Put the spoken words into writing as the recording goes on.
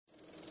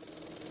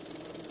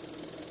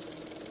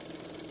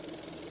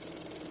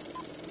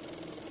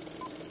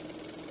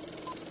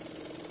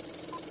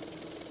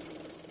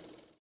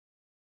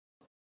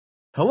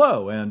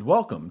Hello and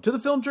welcome to the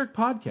Film Jerk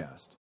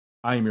Podcast.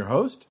 I am your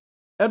host,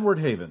 Edward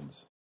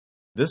Havens.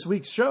 This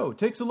week's show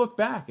takes a look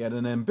back at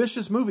an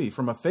ambitious movie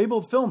from a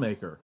fabled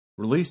filmmaker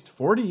released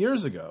 40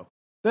 years ago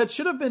that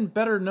should have been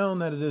better known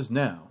than it is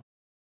now,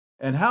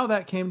 and how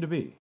that came to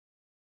be.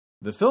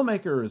 The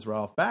filmmaker is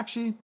Ralph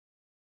Bakshi,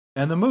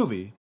 and the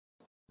movie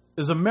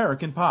is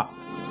American Pop.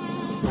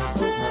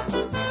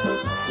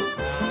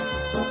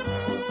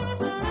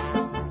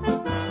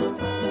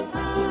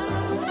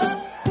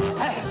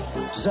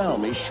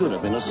 Zalmy should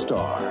have been a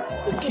star.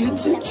 The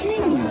kid's a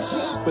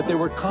genius. But there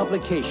were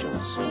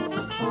complications.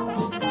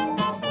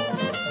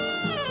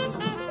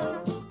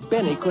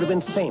 Benny could have been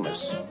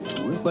famous,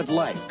 but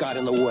life got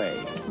in the way.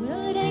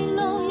 Well, it ain't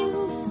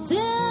no use to sit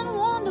and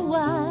wonder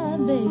why,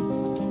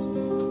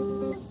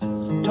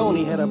 babe.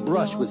 Tony had a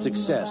brush with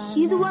success.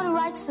 You the one who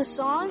writes the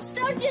songs?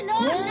 Don't you know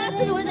I'm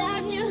nothing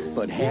without you?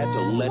 But had to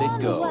let it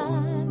go.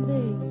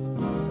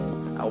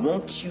 I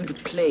want you to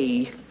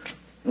play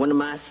one of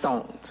my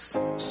songs.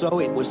 So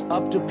it was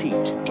up to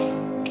Pete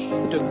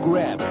to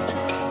grab it,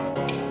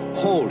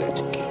 hold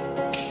it,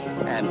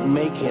 and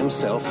make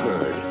himself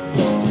heard.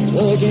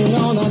 Working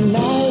on a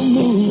night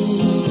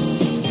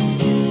move,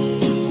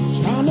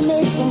 trying to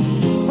make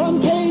some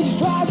front page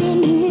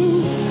driving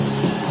news.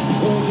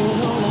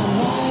 Working on a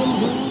night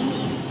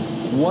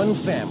move. One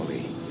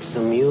family.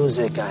 Some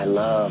music I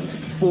love.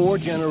 4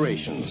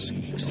 generations.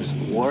 This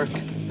isn't work.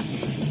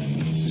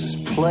 This is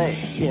play.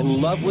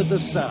 In love with the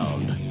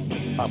sound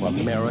of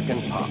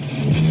American pop.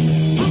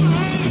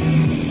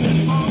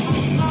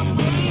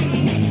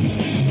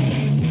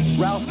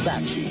 Ralph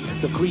Bakshi,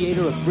 the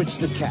creator of Fritz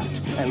the Cat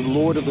and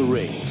Lord of the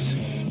Rings,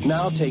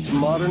 now takes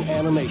modern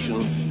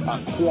animation a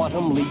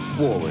quantum leap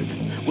forward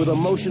with a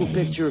motion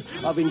picture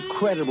of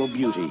incredible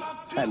beauty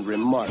and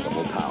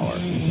remarkable power.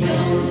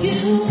 Don't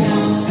you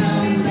want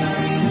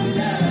somebody to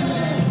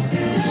love?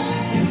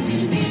 Don't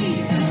you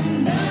need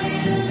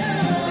somebody to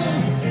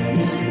love?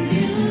 Wouldn't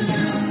you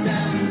love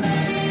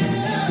somebody to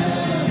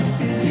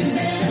love? You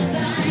better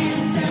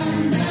find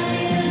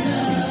somebody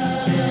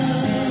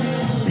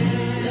to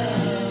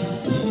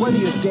love. Whether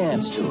you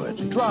dance to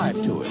it,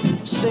 drive to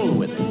it, sing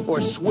with it,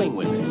 or swing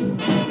with it.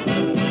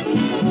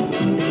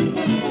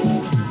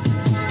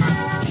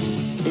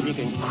 If you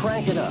can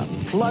crank it up,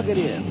 plug it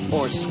in,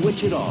 or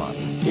switch it on.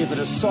 If it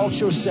assaults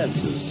your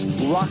senses,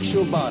 rocks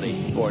your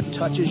body, or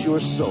touches your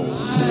soul.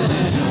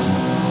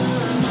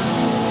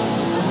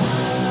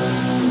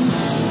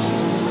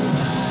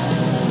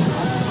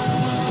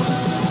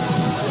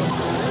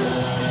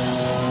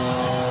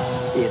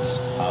 It's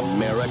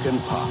American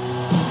Pop.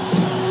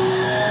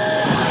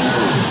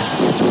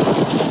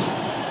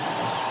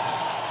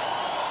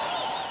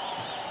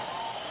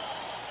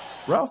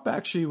 Ralph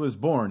Bakshi was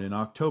born in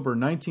October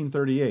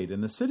 1938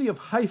 in the city of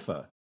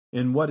Haifa,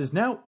 in what is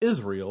now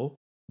Israel,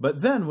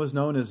 but then was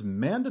known as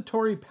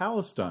Mandatory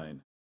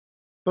Palestine.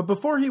 But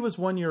before he was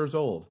 1 year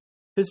old,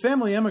 his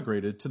family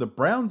emigrated to the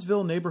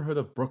Brownsville neighborhood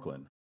of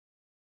Brooklyn.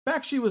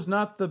 Bakshi was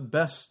not the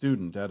best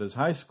student at his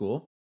high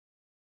school,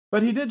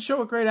 but he did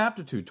show a great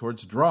aptitude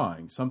towards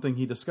drawing, something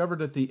he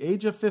discovered at the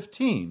age of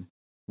 15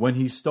 when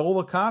he stole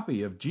a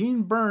copy of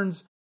Gene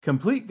Burns'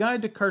 Complete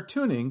Guide to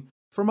Cartooning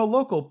from a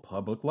local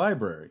public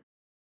library.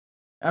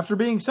 After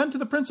being sent to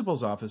the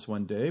principal's office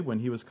one day when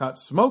he was caught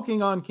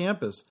smoking on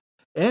campus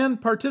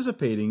and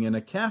participating in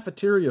a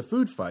cafeteria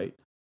food fight,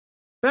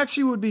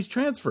 Bakshi would be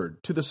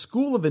transferred to the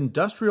School of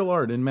Industrial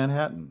Art in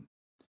Manhattan.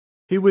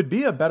 He would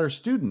be a better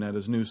student at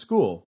his new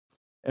school,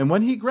 and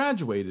when he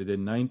graduated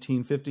in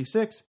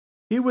 1956,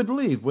 he would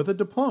leave with a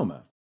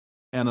diploma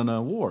and an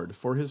award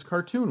for his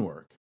cartoon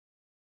work.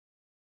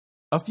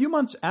 A few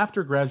months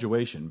after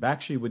graduation,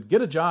 Bakshi would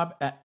get a job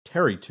at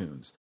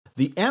Terrytoons,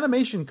 the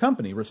animation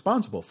company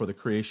responsible for the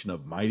creation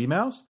of Mighty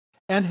Mouse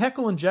and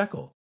Heckle and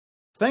Jekyll,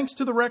 thanks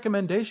to the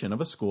recommendation of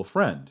a school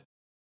friend.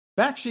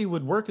 Bakshi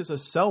would work as a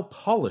cell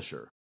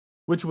polisher,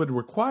 which would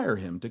require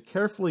him to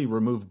carefully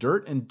remove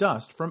dirt and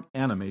dust from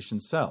animation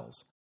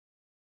cells.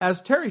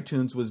 As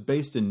Terrytoons was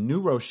based in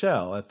New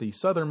Rochelle at the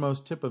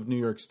southernmost tip of New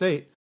York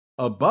State,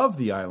 above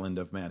the island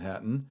of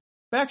Manhattan,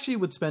 Bakshi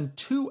would spend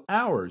 2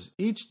 hours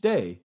each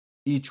day,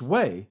 each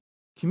way,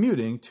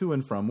 commuting to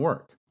and from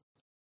work.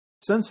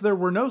 Since there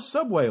were no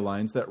subway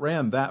lines that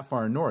ran that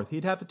far north,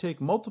 he'd have to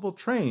take multiple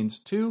trains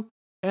to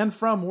and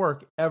from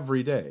work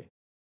every day.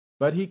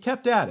 But he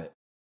kept at it,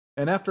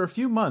 and after a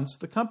few months,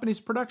 the company's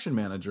production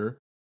manager,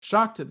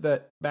 shocked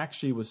that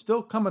Bakshi was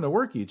still coming to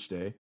work each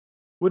day,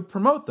 would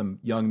promote the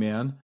young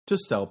man to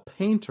cell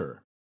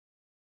painter.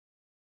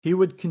 He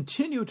would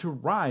continue to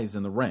rise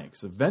in the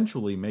ranks,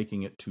 eventually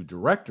making it to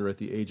director at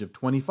the age of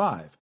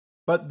 25.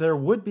 But there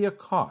would be a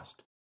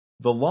cost.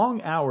 The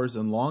long hours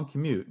and long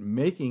commute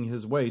making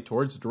his way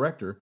towards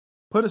director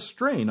put a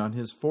strain on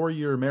his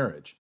 4-year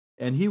marriage,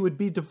 and he would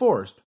be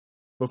divorced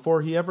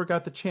before he ever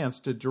got the chance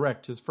to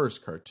direct his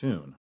first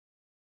cartoon.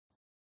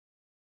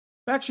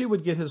 Bakshi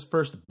would get his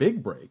first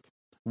big break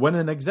when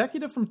an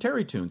executive from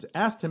Terrytoons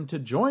asked him to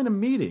join a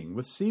meeting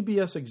with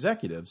CBS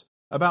executives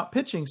about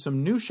pitching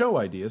some new show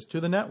ideas to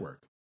the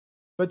network.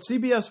 But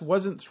CBS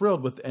wasn't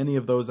thrilled with any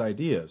of those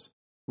ideas,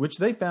 which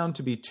they found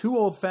to be too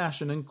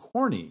old-fashioned and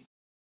corny.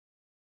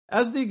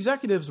 As the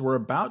executives were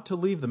about to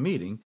leave the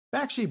meeting,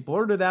 Bakshi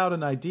blurted out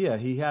an idea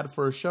he had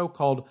for a show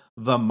called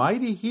The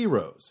Mighty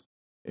Heroes,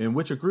 in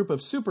which a group of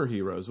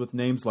superheroes with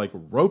names like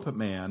Rope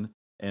Man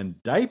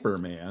and Diaper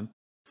Man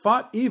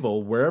fought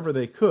evil wherever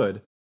they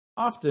could,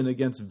 often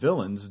against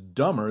villains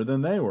dumber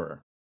than they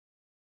were.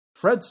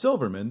 Fred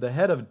Silverman, the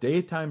head of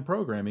daytime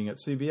programming at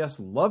CBS,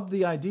 loved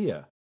the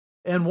idea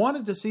and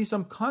wanted to see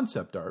some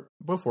concept art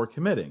before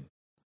committing.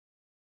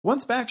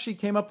 Once Bakshi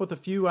came up with a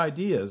few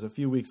ideas a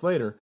few weeks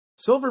later,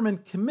 Silverman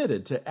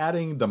committed to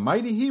adding the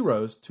Mighty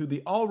Heroes to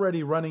the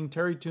already running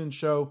Terrytoons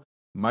show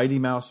Mighty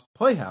Mouse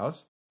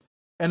Playhouse,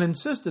 and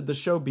insisted the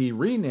show be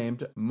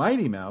renamed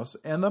Mighty Mouse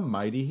and the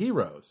Mighty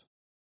Heroes,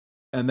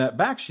 and that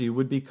Bakshi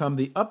would become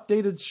the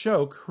updated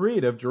show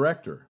creative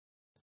director.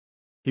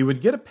 He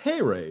would get a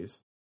pay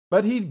raise,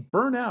 but he'd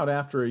burn out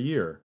after a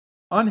year,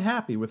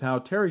 unhappy with how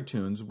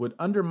Terrytoons would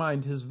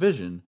undermine his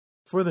vision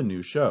for the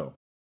new show.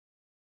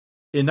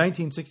 In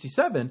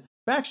 1967,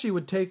 Bakshi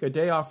would take a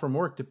day off from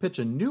work to pitch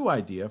a new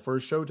idea for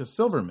a show to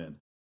Silverman,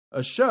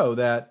 a show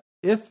that,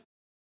 if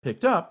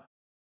picked up,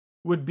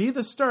 would be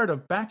the start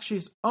of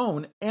Bakshi's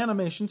own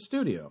animation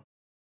studio.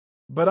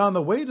 But on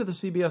the way to the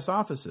CBS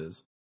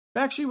offices,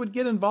 Bakshi would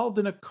get involved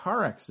in a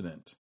car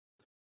accident.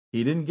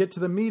 He didn't get to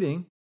the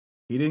meeting,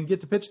 he didn't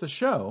get to pitch the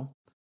show,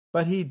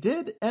 but he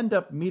did end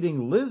up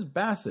meeting Liz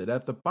Bassett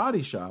at the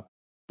body shop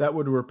that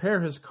would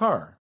repair his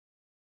car.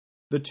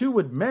 The two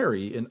would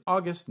marry in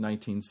August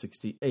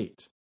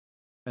 1968,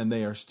 and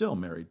they are still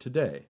married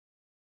today.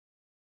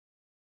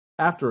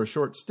 After a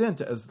short stint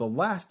as the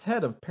last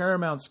head of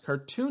Paramount's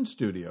cartoon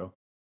studio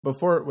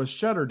before it was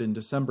shuttered in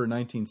December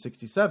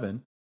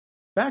 1967,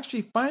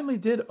 Bakshi finally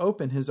did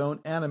open his own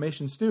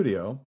animation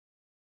studio,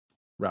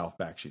 Ralph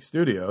Bakshi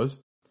Studios,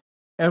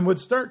 and would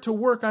start to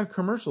work on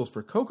commercials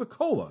for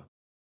Coca-Cola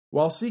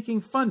while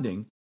seeking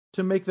funding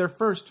to make their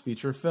first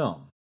feature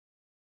film.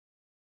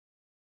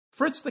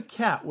 Fritz the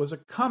Cat was a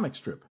comic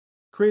strip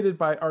created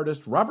by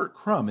artist Robert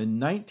Crumb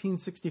in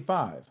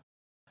 1965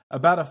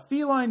 about a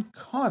feline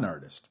con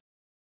artist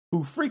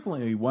who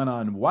frequently went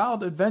on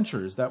wild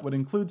adventures that would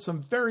include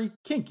some very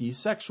kinky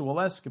sexual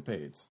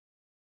escapades.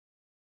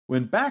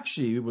 When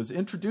Bakshi was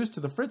introduced to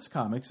the Fritz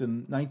comics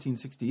in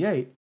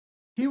 1968,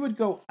 he would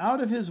go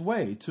out of his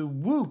way to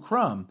woo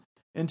Crumb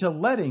into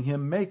letting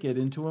him make it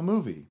into a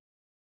movie.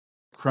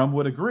 Crumb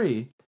would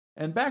agree,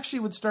 and Bakshi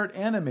would start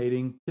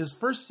animating his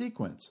first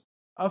sequence,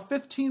 a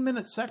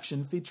 15-minute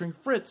section featuring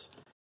Fritz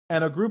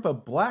and a group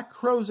of black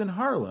crows in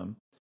Harlem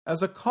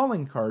as a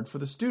calling card for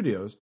the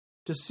studios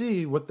to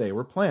see what they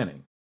were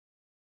planning.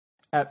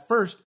 At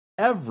first,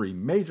 every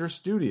major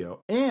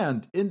studio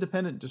and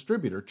independent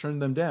distributor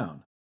turned them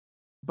down.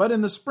 But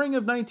in the spring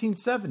of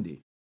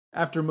 1970,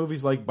 after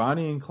movies like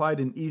Bonnie and Clyde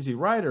and Easy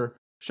Rider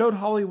showed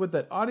Hollywood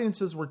that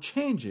audiences were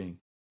changing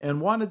and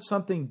wanted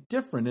something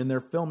different in their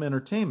film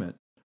entertainment,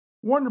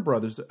 Warner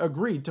Brothers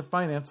agreed to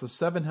finance the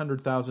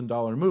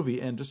 $700,000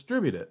 movie and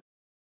distribute it,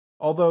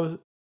 although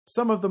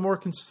some of the more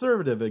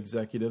conservative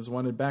executives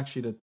wanted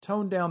Bakshi to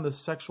tone down the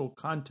sexual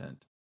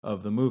content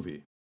of the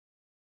movie.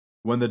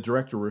 When the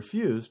director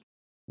refused,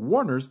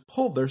 Warner's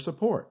pulled their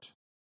support.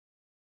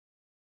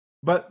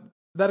 But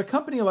that a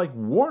company like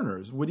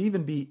Warner's would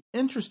even be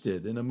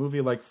interested in a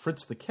movie like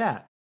Fritz the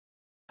Cat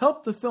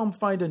helped the film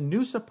find a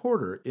new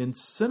supporter in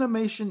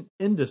Cinemation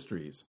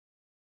Industries,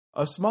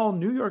 a small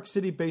New York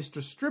City-based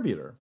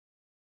distributor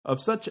of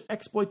such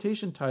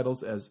exploitation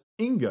titles as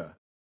Inga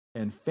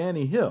and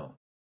Fanny Hill,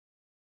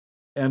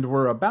 and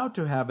were about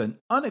to have an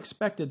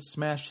unexpected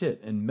smash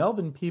hit in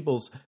Melvin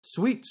Peebles'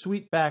 Sweet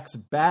Sweetback's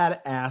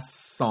Badass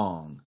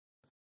Song.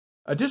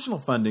 Additional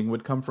funding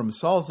would come from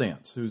Saul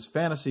Zaentz, whose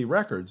Fantasy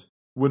Records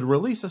would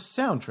release a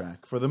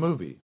soundtrack for the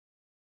movie.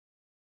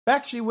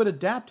 Bakshi would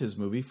adapt his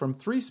movie from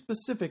 3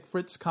 specific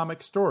Fritz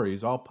comic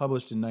stories, all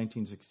published in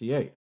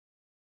 1968.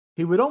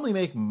 He would only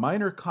make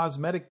minor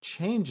cosmetic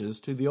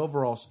changes to the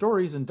overall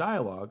stories and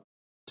dialogue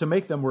to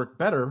make them work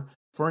better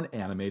for an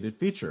animated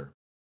feature.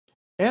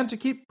 And to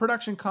keep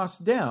production costs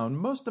down,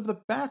 most of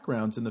the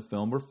backgrounds in the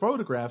film were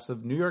photographs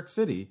of New York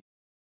City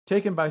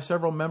taken by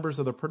several members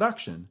of the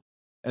production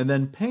and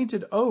then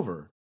painted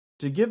over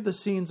to give the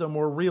scenes a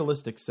more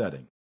realistic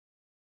setting.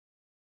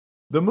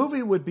 The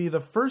movie would be the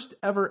first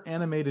ever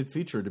animated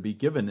feature to be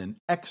given an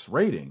X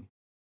rating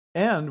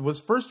and was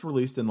first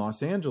released in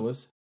Los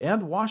Angeles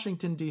and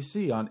Washington,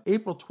 D.C. on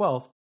April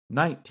 12,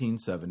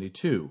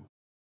 1972.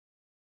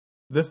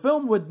 The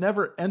film would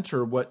never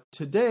enter what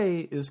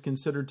today is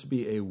considered to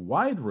be a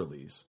wide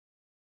release,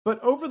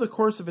 but over the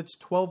course of its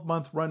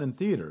 12-month run in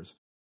theaters,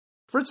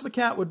 Fritz the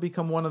Cat would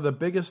become one of the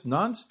biggest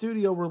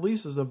non-studio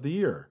releases of the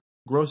year,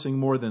 grossing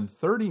more than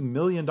 $30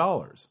 million,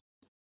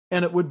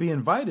 and it would be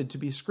invited to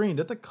be screened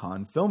at the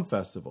Cannes Film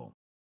Festival.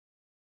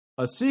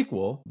 A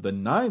sequel, The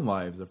 9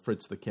 Lives of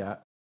Fritz the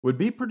Cat, would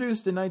be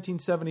produced in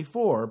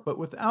 1974, but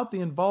without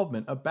the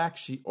involvement of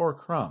Bakshi or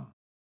Crumb.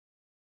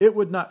 It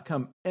would not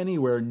come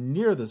anywhere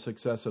near the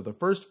success of the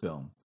first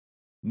film,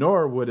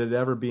 nor would it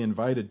ever be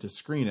invited to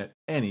screen at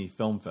any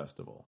film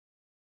festival.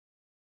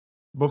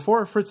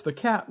 Before Fritz the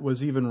Cat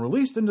was even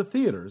released into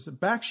theaters,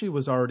 Bakshi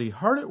was already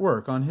hard at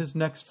work on his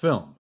next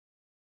film.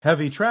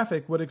 Heavy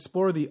Traffic would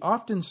explore the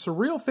often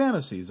surreal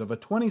fantasies of a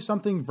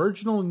 20-something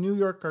virginal New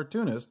York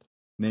cartoonist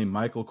named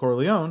Michael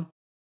Corleone,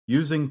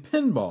 using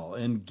pinball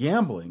and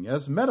gambling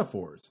as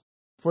metaphors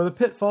for the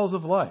pitfalls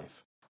of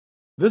life.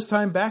 This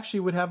time Bakshi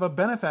would have a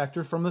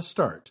benefactor from the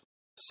start,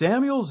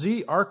 Samuel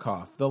Z.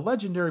 Arkoff, the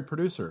legendary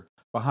producer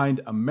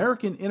behind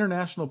American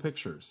International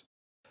Pictures.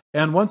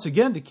 And once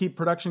again, to keep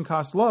production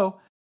costs low,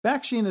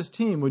 Bakshi and his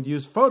team would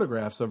use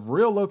photographs of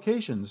real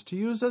locations to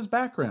use as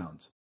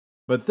backgrounds.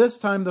 But this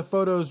time the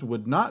photos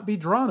would not be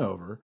drawn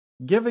over,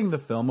 giving the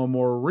film a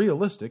more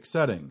realistic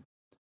setting.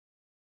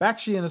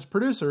 Bakshi and his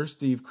producer,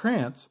 Steve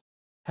Krantz,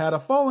 had a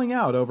falling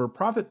out over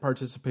profit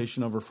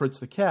participation over Fritz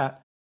the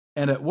Cat,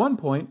 and at one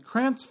point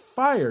Krantz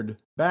fired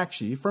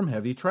Bakshi from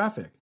Heavy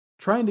Traffic,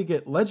 trying to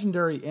get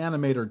legendary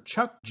animator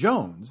Chuck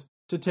Jones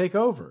to take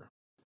over.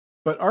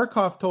 But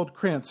Arkoff told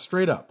Krantz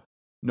straight up,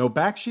 no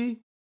Bakshi,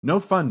 no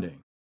funding.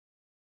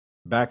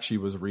 Bakshi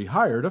was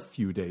rehired a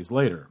few days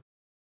later.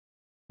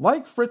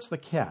 Like Fritz the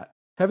Cat,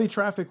 Heavy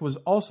Traffic was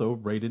also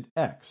rated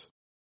X.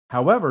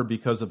 However,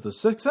 because of the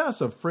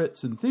success of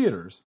Fritz in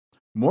theaters,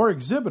 more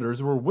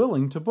exhibitors were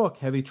willing to book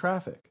Heavy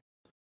Traffic.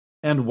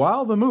 And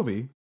while the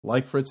movie,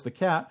 like Fritz the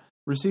Cat,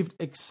 received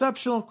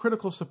exceptional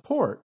critical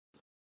support,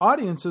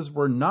 audiences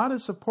were not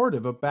as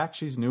supportive of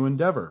Bakshi's new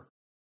endeavor,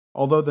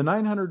 although the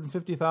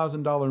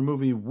 $950,000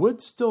 movie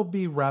would still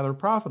be rather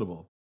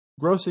profitable,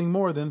 grossing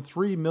more than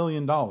 $3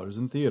 million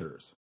in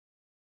theaters.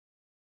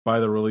 By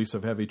the release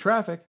of Heavy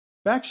Traffic,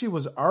 Bakshi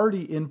was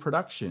already in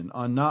production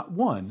on not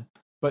one,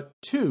 but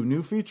two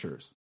new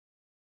features.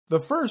 The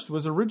first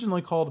was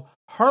originally called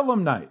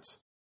Harlem Nights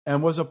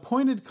and was a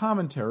pointed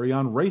commentary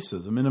on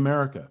racism in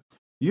America,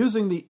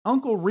 using the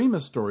Uncle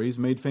Remus stories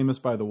made famous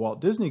by the Walt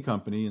Disney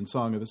Company in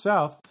Song of the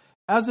South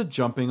as a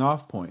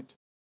jumping-off point.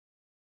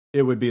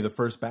 It would be the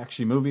first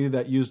Bakshi movie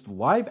that used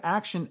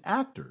live-action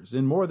actors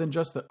in more than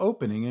just the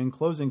opening and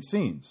closing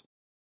scenes,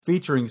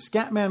 featuring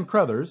Scatman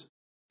Crothers,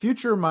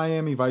 future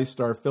Miami Vice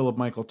star Philip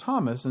Michael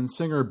Thomas, and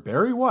singer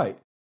Barry White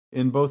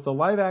in both the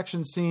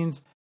live-action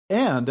scenes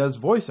and as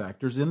voice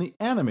actors in the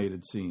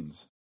animated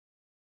scenes.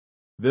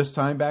 This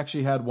time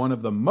Bakshi had one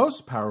of the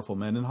most powerful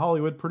men in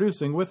Hollywood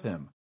producing with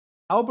him,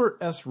 Albert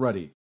S.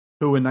 Ruddy,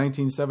 who in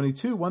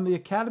 1972 won the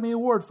Academy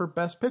Award for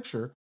Best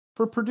Picture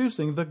for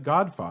producing The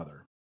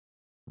Godfather.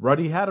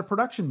 Ruddy had a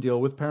production deal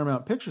with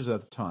Paramount Pictures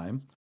at the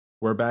time,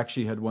 where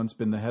Bakshi had once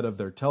been the head of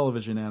their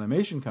television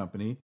animation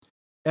company,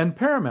 and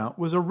Paramount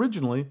was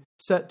originally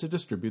set to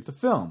distribute the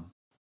film.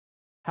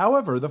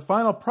 However, the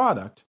final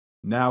product,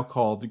 now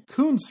called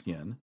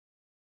Coonskin,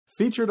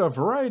 featured a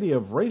variety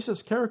of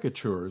racist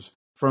caricatures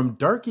from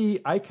darky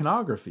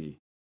iconography,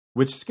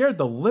 which scared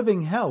the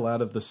living hell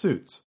out of the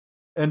suits,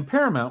 and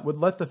Paramount would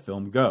let the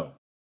film go.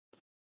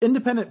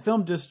 Independent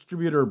film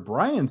distributor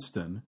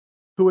Bryanston,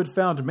 who had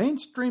found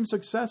mainstream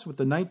success with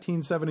the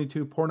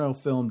 1972 porno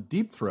film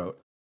Deep Throat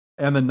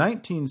and the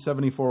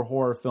 1974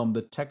 horror film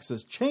The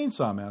Texas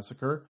Chainsaw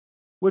Massacre,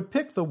 would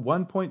pick the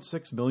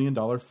 $1.6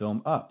 million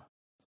film up.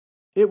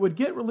 It would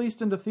get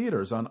released into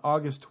theaters on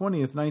August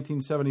 20th,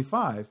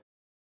 1975,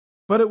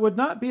 but it would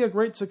not be a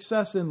great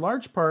success in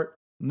large part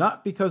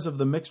not because of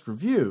the mixed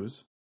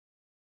reviews,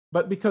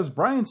 but because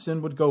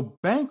Bryanston would go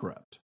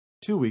bankrupt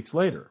 2 weeks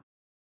later.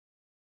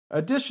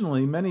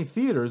 Additionally, many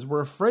theaters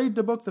were afraid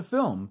to book the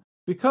film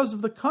because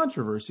of the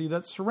controversy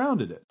that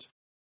surrounded it.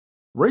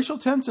 Racial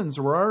tensions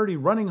were already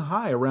running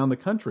high around the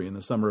country in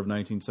the summer of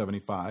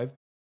 1975,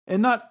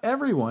 and not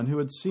everyone who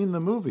had seen the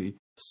movie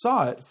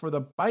saw it for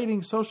the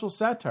biting social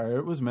satire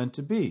it was meant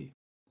to be.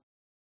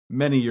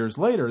 Many years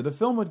later, the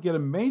film would get a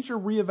major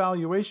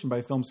reevaluation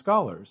by film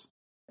scholars,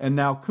 and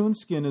now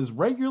Coonskin is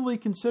regularly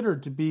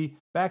considered to be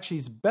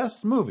Bakshi's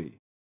best movie.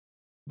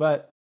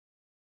 But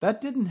that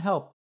didn't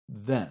help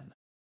then.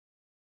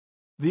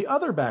 The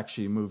other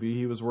Bakshi movie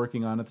he was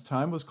working on at the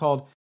time was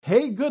called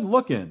Hey Good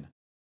Lookin',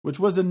 which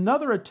was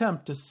another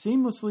attempt to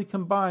seamlessly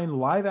combine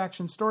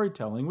live-action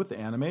storytelling with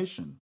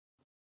animation.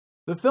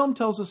 The film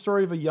tells the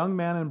story of a young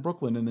man in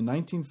Brooklyn in the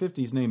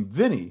 1950s named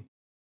Vinny,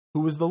 who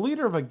was the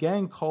leader of a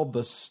gang called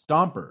the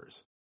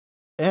Stompers,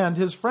 and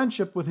his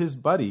friendship with his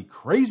buddy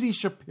Crazy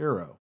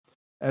Shapiro,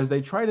 as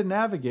they try to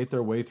navigate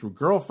their way through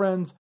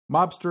girlfriends,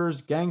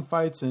 mobsters, gang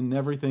fights, and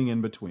everything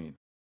in between.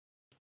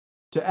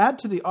 To add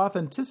to the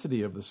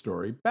authenticity of the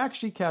story,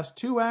 Bakshi cast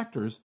two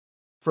actors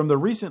from the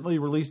recently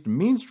released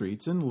Mean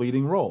Streets in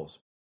leading roles,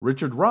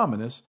 Richard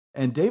Romanus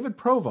and David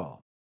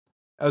Proval,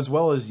 as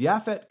well as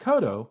Yaphet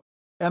Kotto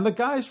and the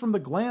guys from the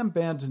glam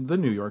band The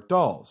New York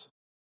Dolls.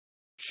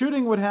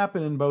 Shooting would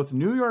happen in both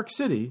New York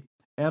City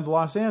and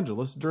Los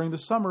Angeles during the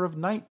summer of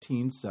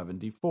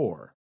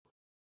 1974.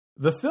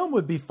 The film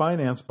would be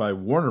financed by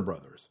Warner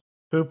Brothers,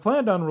 who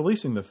planned on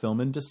releasing the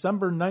film in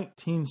December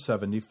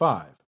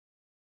 1975.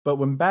 But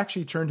when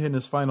Bakshi turned in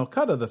his final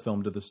cut of the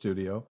film to the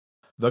studio,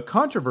 the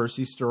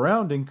controversy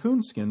surrounding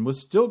Coonskin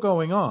was still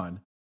going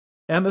on,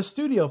 and the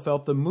studio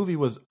felt the movie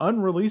was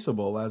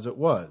unreleasable as it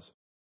was,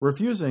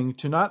 refusing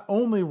to not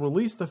only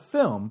release the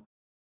film,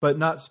 but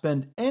not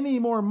spend any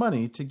more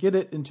money to get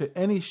it into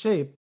any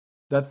shape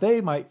that they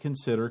might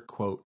consider,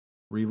 quote,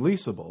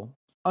 releasable,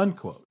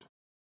 unquote.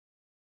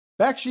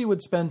 Bakshi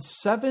would spend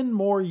 7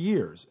 more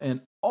years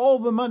and all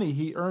the money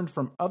he earned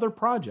from other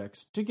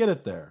projects to get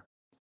it there.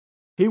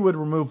 He would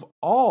remove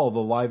all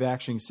the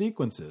live-action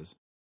sequences,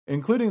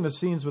 including the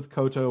scenes with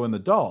Koto and the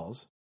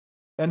dolls,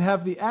 and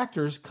have the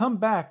actors come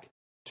back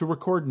to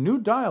record new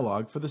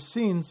dialogue for the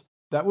scenes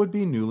that would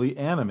be newly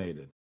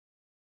animated.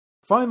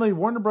 Finally,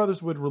 Warner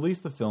Brothers would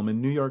release the film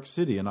in New York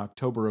City in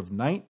October of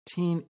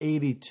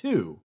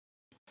 1982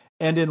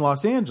 and in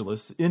Los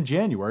Angeles in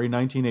January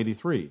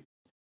 1983.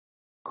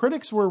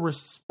 Critics were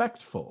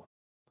respectful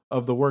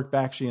of the work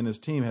Bakshi and his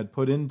team had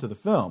put into the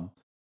film,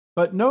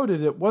 but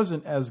noted it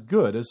wasn't as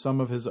good as some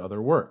of his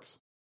other works.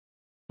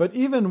 But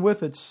even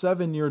with its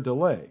 7-year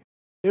delay,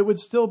 it would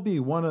still be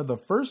one of the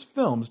first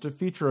films to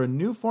feature a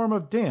new form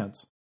of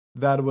dance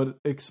that would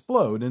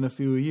explode in a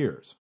few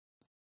years: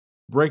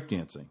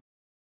 breakdancing.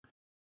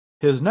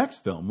 His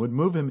next film would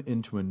move him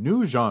into a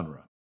new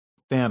genre,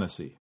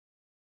 fantasy.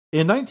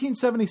 In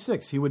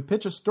 1976, he would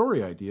pitch a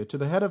story idea to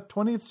the head of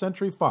 20th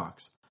Century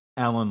Fox,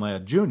 Alan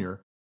Ladd Jr.,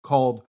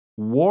 called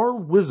War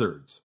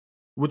Wizards,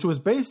 which was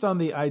based on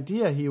the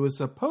idea he was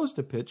supposed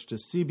to pitch to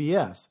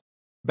CBS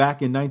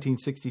back in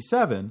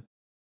 1967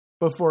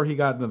 before he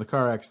got into the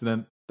car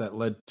accident that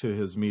led to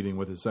his meeting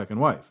with his second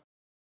wife.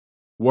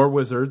 War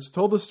Wizards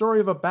told the story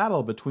of a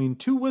battle between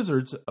 2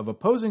 wizards of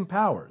opposing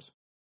powers,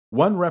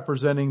 one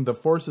representing the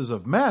forces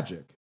of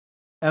magic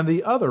and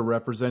the other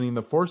representing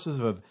the forces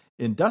of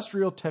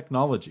industrial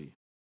technology.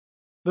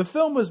 The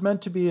film was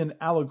meant to be an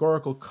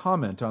allegorical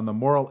comment on the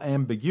moral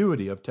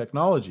ambiguity of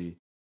technology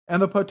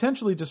and the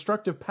potentially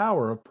destructive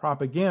power of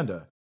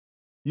propaganda,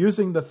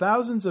 using the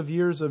thousands of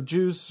years of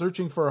Jews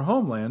searching for a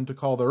homeland to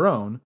call their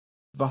own,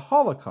 the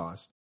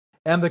Holocaust,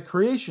 and the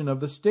creation of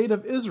the State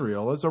of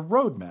Israel as a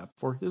roadmap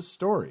for his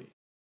story.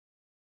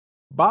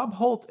 Bob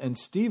Holt and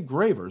Steve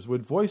Gravers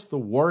would voice the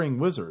warring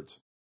wizards,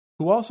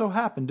 who also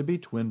happened to be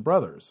twin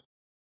brothers.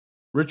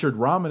 Richard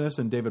Romanus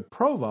and David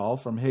Proval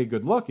from Hey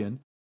Good Lookin'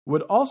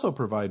 would also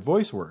provide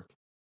voice work,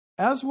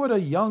 as would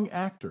a young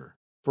actor,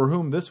 for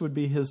whom this would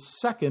be his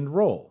second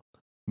role,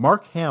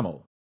 Mark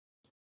Hamill.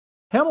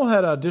 Hamill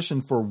had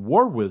auditioned for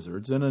War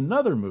Wizards in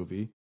another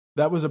movie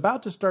that was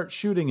about to start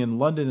shooting in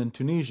London and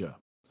Tunisia,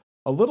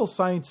 a little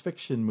science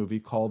fiction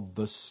movie called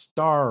The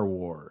Star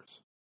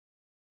Wars.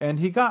 And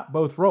he got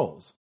both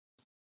roles.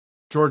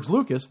 George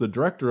Lucas, the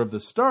director of The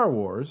Star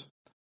Wars,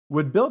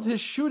 would build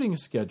his shooting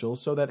schedule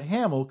so that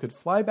Hamill could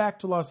fly back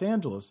to Los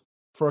Angeles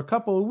for a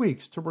couple of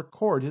weeks to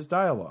record his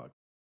dialogue.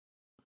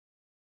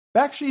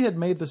 Bakshi had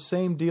made the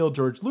same deal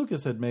George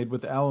Lucas had made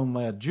with Alan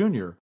Ladd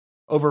Jr.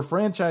 over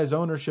franchise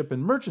ownership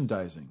and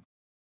merchandising.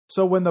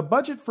 So when the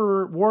budget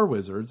for War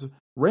Wizards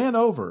ran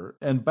over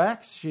and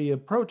Bakshi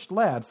approached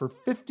Ladd for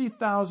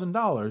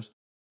 $50,000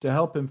 to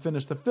help him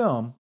finish the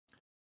film,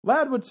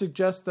 Ladd would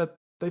suggest that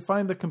they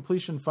find the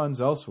completion funds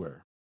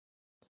elsewhere.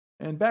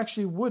 And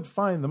Bakshi would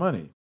find the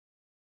money.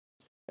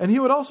 And he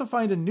would also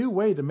find a new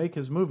way to make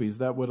his movies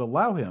that would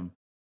allow him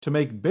to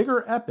make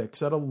bigger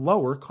epics at a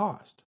lower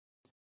cost.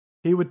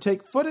 He would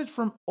take footage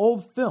from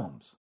old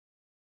films,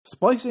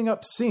 splicing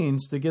up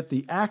scenes to get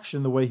the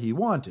action the way he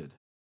wanted,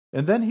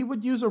 and then he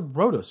would use a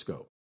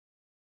rotoscope,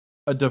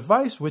 a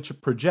device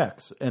which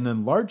projects and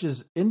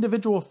enlarges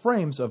individual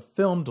frames of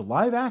filmed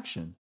live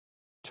action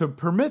to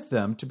permit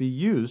them to be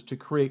used to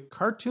create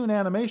cartoon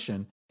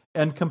animation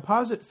and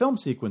composite film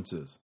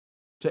sequences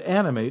to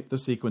animate the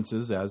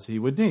sequences as he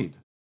would need.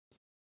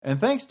 And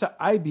thanks to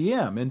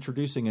IBM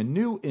introducing a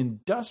new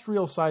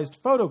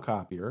industrial-sized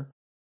photocopier,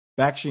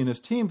 Bakshi and his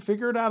team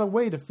figured out a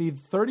way to feed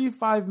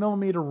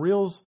 35mm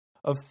reels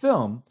of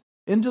film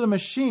into the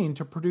machine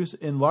to produce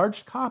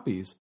enlarged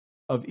copies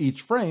of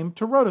each frame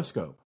to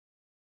rotoscope.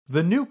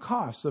 The new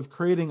costs of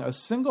creating a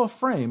single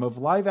frame of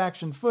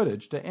live-action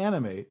footage to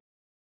animate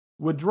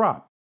would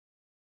drop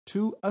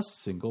to a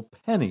single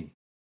penny.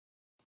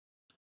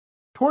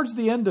 Towards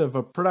the end of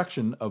a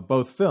production of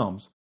both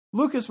films,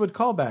 Lucas would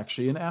call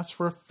Bakshi and ask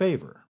for a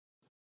favor.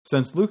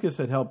 Since Lucas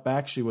had helped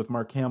Bakshi with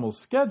Mark Hamill's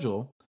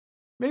schedule,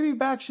 maybe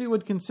Bakshi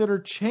would consider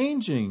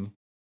changing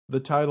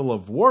the title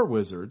of War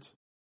Wizards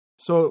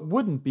so it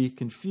wouldn't be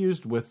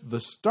confused with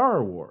The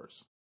Star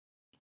Wars.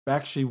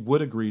 Bakshi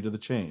would agree to the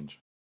change.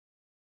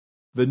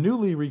 The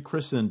newly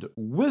rechristened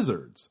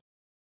Wizards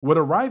would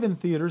arrive in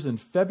theaters in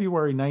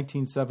February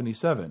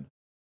 1977,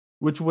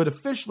 which would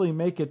officially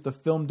make it the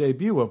film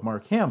debut of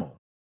Mark Hamill.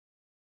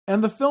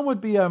 And the film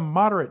would be a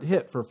moderate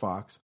hit for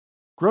Fox,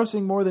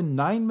 grossing more than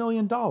 $9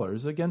 million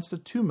against a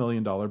 $2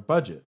 million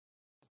budget.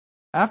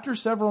 After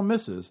several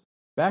misses,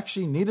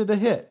 Bakshi needed a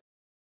hit,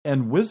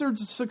 and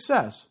Wizards'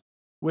 success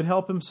would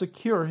help him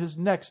secure his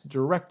next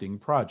directing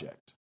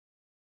project.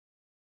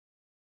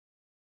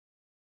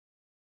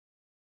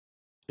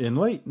 In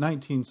late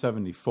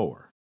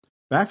 1974,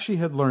 Bakshi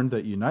had learned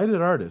that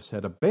United Artists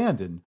had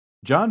abandoned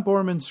John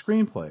Borman's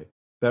screenplay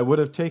that would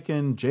have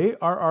taken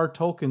J.R.R.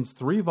 Tolkien's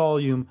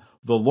 3-volume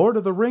The Lord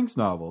of the Rings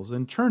novels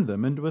and turned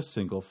them into a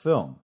single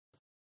film.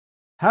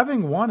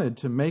 Having wanted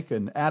to make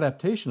an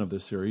adaptation of the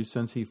series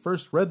since he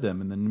first read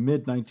them in the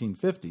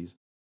mid-1950s,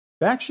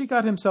 Bakshi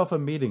got himself a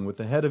meeting with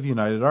the head of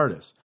United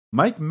Artists,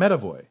 Mike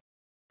Medavoy,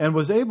 and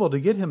was able to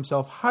get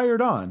himself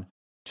hired on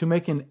to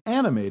make an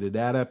animated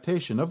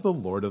adaptation of The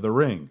Lord of the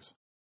Rings.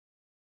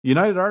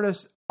 United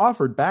Artists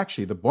offered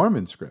Bakshi the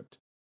Borman script,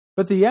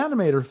 but the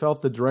animator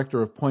felt the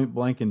director of Point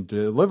Blank and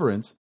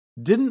Deliverance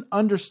didn't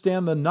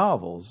understand the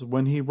novels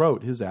when he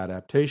wrote his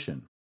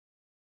adaptation.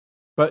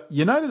 But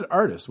United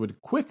Artists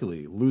would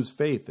quickly lose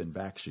faith in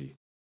Bakshi,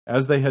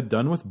 as they had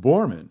done with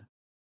Borman,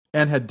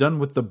 and had done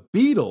with the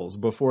Beatles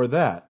before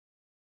that,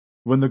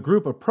 when the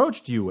group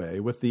approached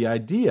UA with the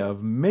idea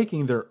of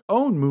making their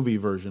own movie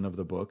version of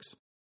the books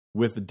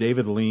with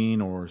David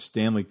Lean or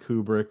Stanley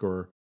Kubrick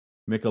or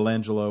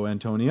Michelangelo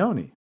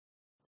Antonioni.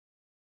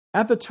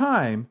 At the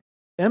time,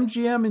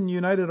 MGM and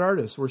United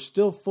Artists were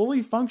still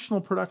fully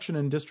functional production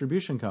and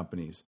distribution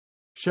companies,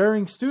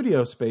 sharing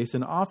studio space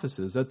and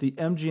offices at the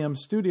MGM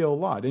studio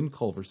lot in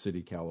Culver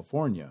City,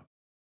 California.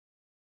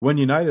 When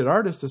United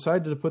Artists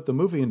decided to put the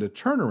movie into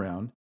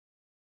turnaround,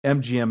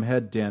 MGM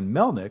head Dan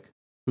Melnick,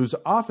 whose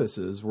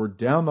offices were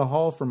down the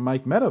hall from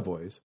Mike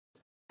Medavoy's,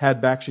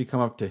 had Bakshi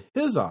come up to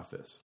his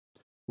office,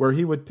 where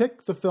he would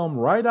pick the film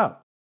right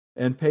up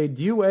and paid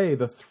UA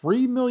the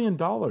 $3 million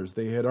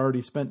they had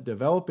already spent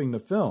developing the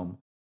film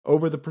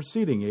over the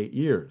preceding 8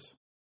 years.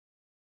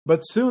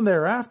 But soon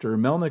thereafter,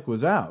 Melnick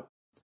was out,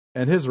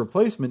 and his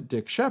replacement,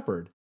 Dick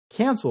Shepard,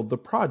 canceled the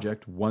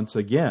project once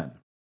again.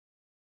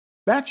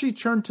 Bakshi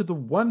turned to the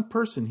one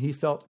person he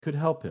felt could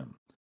help him,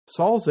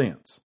 Saul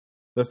Zaentz,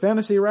 the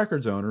Fantasy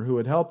Records owner who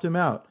had helped him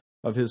out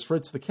of his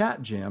Fritz the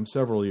Cat jam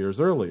several years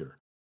earlier,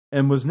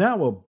 and was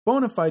now a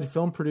bona fide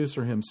film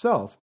producer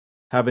himself,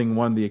 having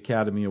won the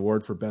Academy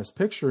Award for Best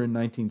Picture in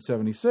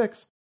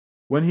 1976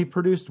 when he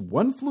produced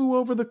One Flew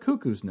Over the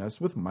Cuckoo's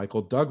Nest with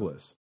Michael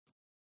Douglas.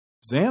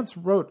 Zaentz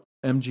wrote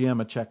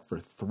MGM a check for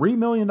 $3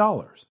 million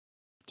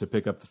to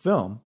pick up the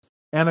film,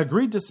 and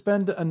agreed to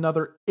spend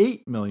another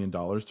 $8 million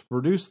to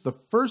produce the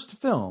first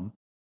film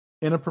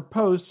in a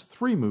proposed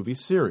 3-movie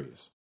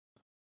series.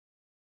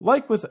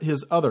 Like with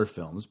his other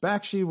films,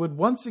 Bakshi would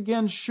once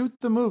again shoot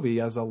the movie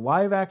as a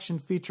live-action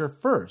feature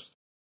first,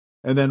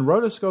 and then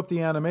rotoscope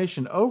the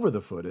animation over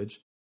the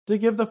footage to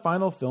give the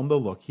final film the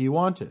look he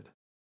wanted.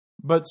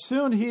 But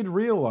soon he'd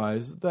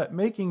realize that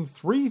making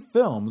 3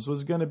 films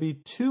was going to be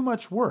too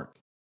much work,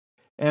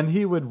 and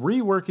he would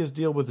rework his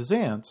deal with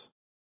Zaentz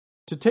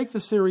to take the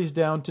series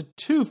down to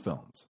 2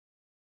 films.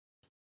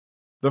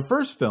 The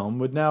first film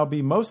would now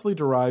be mostly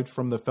derived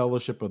from the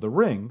Fellowship of the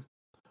Ring,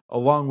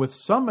 along with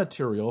some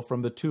material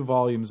from the 2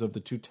 volumes of The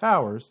Two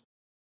Towers,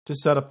 to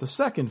set up the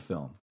second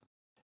film,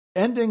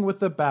 ending with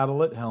the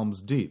battle at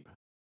Helm's Deep.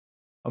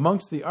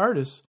 Amongst the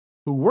artists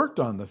who worked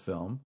on the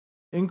film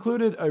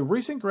included a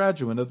recent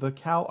graduate of the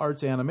Cal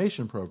Arts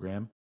animation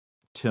program,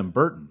 Tim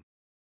Burton.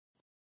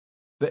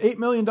 The $8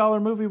 million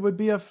movie would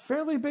be a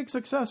fairly big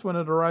success when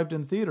it arrived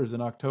in theaters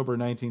in October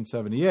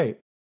 1978,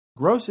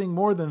 grossing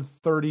more than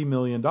 $30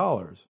 million.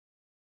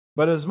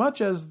 But as much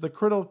as the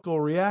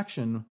critical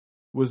reaction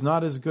was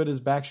not as good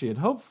as Bakshi had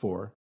hoped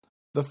for,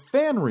 the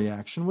fan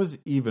reaction was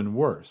even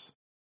worse.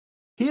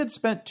 He had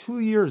spent 2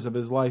 years of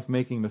his life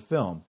making the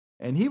film,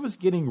 and he was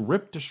getting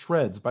ripped to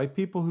shreds by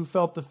people who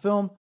felt the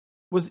film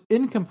was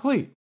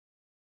incomplete,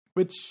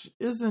 which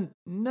isn't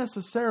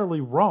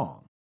necessarily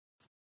wrong.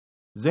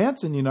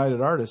 Zaentz and United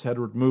Artists had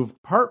removed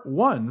Part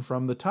 1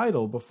 from the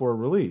title before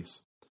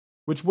release,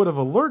 which would have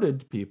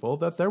alerted people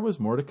that there was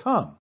more to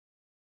come.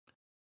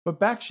 But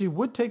Bakshi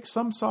would take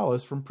some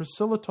solace from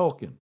Priscilla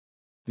Tolkien,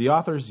 the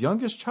author's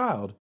youngest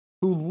child,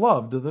 who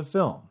loved the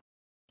film.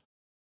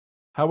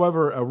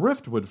 However, a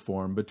rift would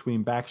form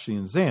between Bakshi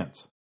and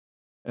Zaentz,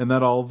 and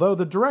that although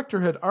the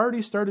director had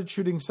already started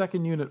shooting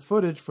second unit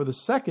footage for the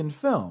second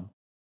film,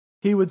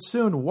 he would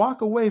soon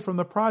walk away from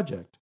the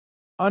project,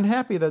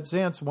 unhappy that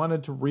Zaentz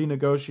wanted to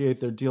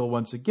renegotiate their deal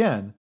once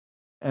again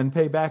and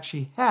pay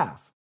Bakshi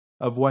half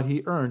of what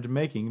he earned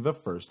making the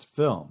first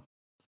film.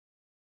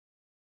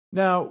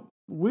 Now,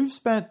 we've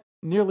spent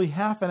nearly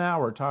half an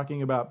hour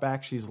talking about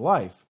Bakshi's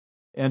life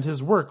and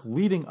his work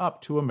leading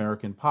up to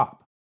American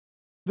Pop.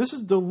 This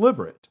is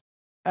deliberate,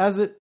 as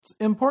it's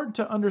important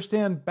to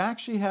understand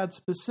Bakshi had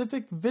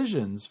specific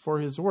visions for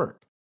his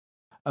work,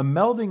 a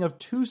melding of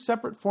 2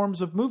 separate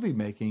forms of movie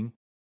making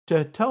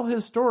to tell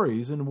his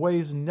stories in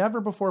ways never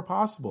before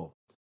possible,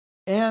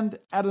 and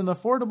at an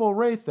affordable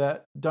rate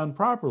that, done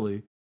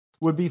properly,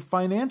 would be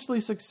financially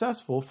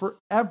successful for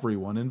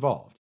everyone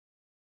involved.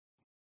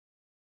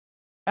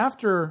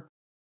 After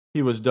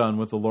he was done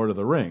with The Lord of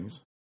the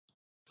Rings,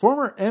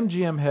 former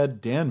MGM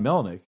head Dan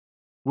Melnick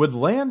would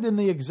land in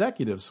the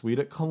executive suite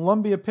at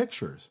Columbia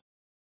Pictures,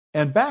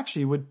 and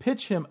Bakshi would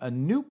pitch him a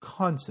new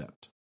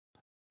concept.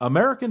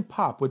 American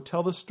Pop would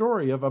tell the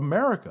story of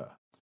America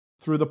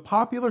through the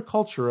popular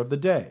culture of the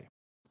day.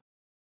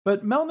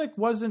 But Melnick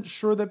wasn't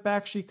sure that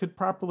Bakshi could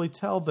properly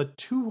tell the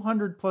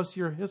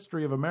 200-plus-year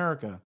history of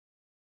America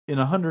in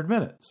 100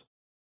 minutes.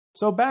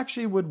 So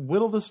Bakshi would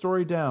whittle the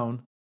story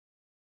down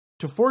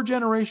to 4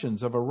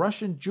 generations of a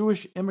Russian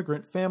Jewish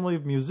immigrant family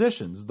of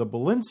musicians, the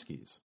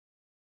Belinskys,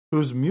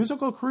 whose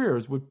musical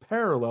careers would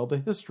parallel the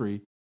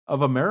history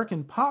of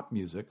American pop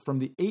music from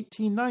the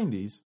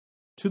 1890s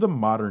to the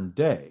modern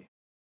day.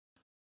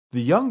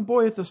 The young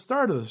boy at the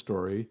start of the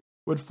story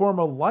would form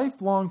a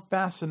lifelong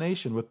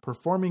fascination with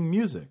performing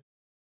music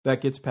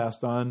that gets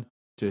passed on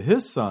to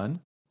his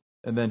son,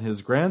 and then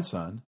his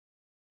grandson,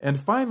 and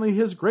finally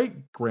his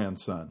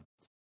great-grandson,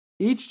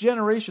 each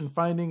generation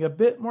finding a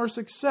bit more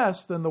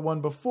success than the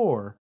one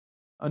before,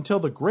 until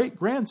the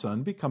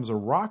great-grandson becomes a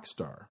rock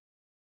star.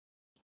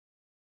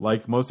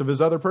 Like most of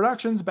his other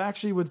productions,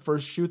 Bakshi would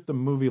first shoot the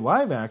movie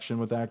live action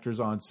with actors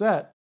on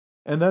set,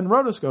 and then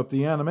rotoscope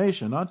the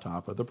animation on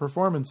top of the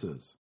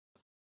performances.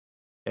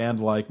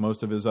 And like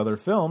most of his other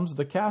films,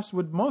 the cast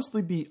would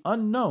mostly be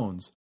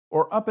unknowns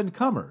or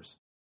up-and-comers.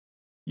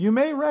 You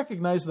may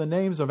recognize the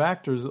names of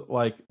actors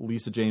like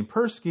Lisa Jane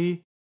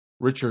Persky,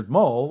 Richard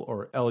Mull,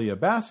 or Elia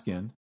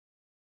Baskin,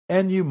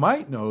 and you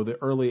might know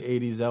the early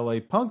 80s LA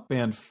punk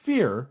band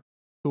Fear,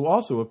 who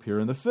also appear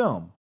in the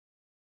film.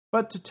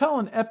 But to tell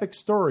an epic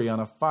story on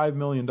a $5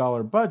 million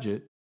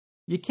budget,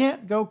 you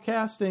can't go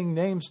casting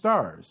name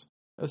stars,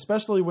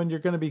 especially when you're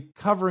going to be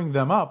covering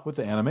them up with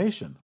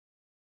animation.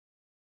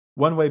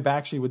 One way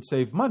Bakshi would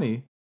save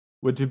money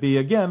would to be,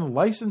 again,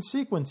 license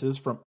sequences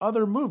from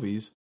other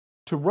movies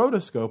to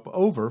rotoscope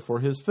over for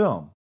his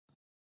film.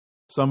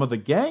 Some of the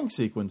gang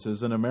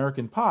sequences in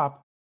American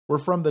Pop were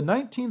from the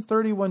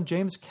 1931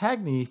 James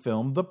Cagney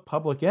film The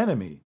Public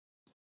Enemy,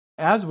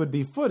 as would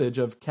be footage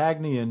of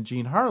Cagney and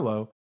Jean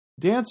Harlow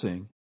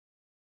dancing,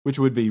 which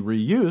would be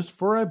reused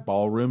for a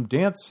ballroom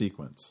dance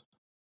sequence.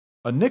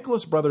 A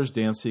Nicholas Brothers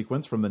dance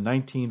sequence from the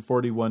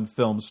 1941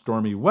 film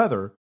Stormy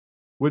Weather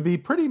would be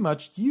pretty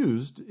much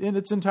used in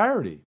its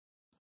entirety.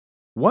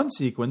 One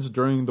sequence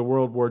during the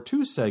World War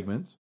II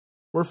segment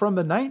were from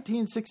the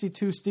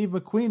 1962 Steve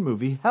McQueen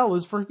movie Hell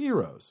is for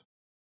Heroes.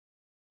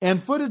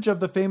 And footage of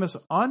the famous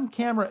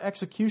on-camera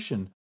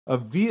execution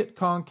of Viet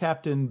Cong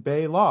Captain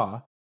Bay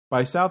Law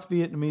by South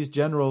Vietnamese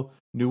General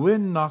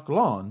Nguyen Ngoc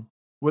Loan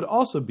would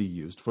also be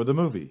used for the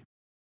movie.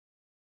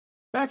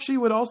 Bakshi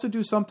would also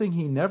do something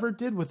he never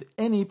did with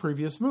any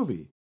previous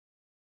movie: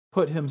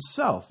 put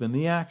himself in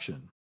the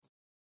action.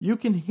 You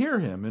can hear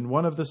him in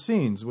one of the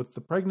scenes with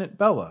the pregnant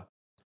Bella,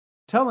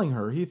 telling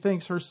her he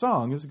thinks her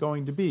song is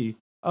going to be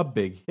a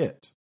big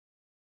hit.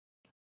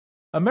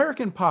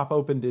 American Pop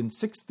opened in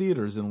 6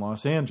 theaters in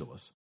Los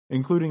Angeles,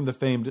 including the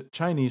famed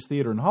Chinese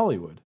Theater in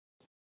Hollywood,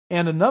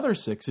 and another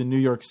 6 in New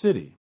York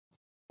City,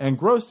 and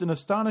grossed an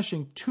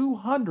astonishing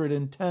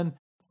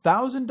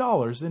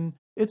 $210,000 in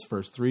its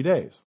first 3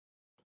 days.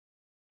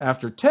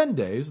 After 10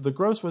 days, the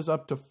gross was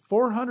up to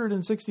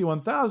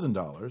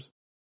 $461,000,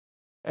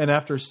 and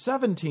after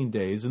 17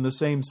 days in the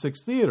same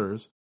 6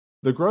 theaters,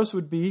 the gross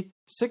would be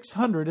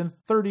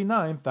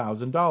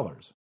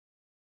 $639,000.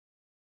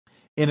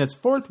 In its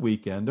 4th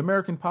weekend,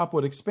 American Pop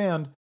would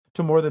expand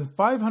to more than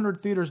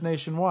 500 theaters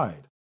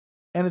nationwide,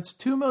 and its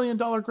 $2 million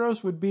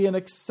gross would be an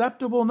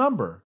acceptable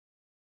number,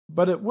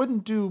 but it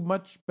wouldn't do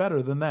much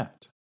better than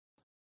that.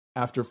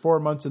 After 4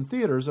 months in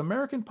theaters,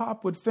 American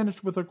Pop would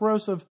finish with a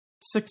gross of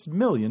 $6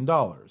 million.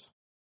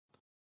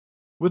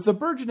 With the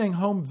burgeoning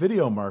home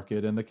video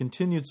market and the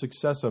continued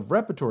success of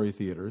repertory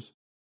theaters,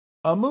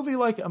 a movie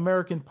like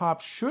American Pop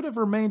should have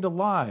remained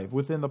alive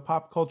within the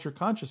pop culture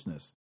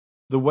consciousness,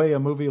 the way a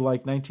movie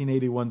like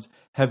 1981's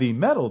Heavy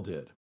Metal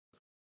did.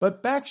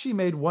 But Bakshi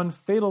made one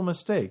fatal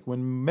mistake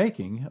when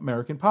making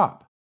American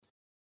Pop.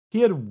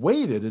 He had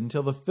waited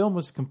until the film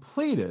was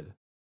completed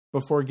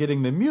before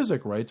getting the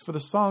music rights for the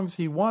songs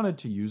he wanted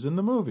to use in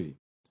the movie.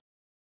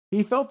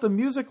 He felt the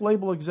music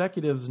label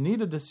executives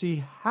needed to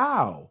see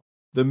how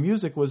the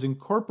music was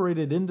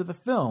incorporated into the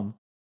film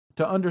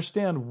to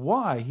understand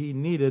why he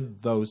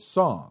needed those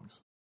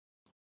songs.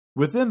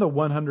 Within the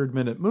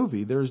 100-minute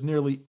movie, there is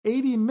nearly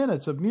 80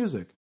 minutes of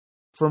music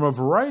from a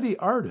variety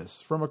of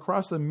artists from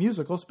across the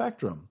musical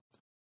spectrum.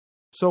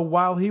 So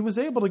while he was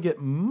able to get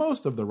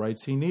most of the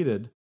rights he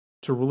needed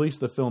to release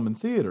the film in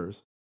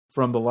theaters,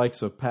 from the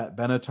likes of Pat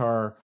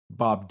Benatar,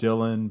 Bob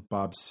Dylan,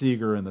 Bob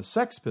Seger, and the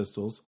Sex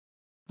Pistols,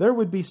 there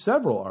would be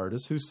several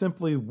artists who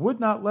simply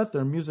would not let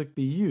their music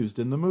be used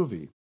in the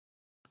movie.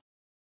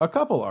 A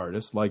couple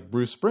artists, like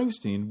Bruce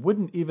Springsteen,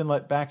 wouldn't even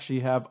let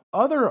Bakshi have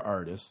other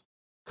artists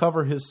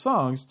cover his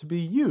songs to be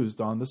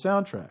used on the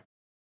soundtrack.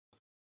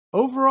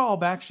 Overall,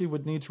 Bakshi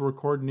would need to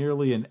record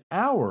nearly an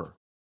hour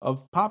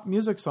of pop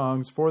music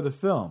songs for the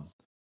film,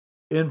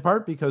 in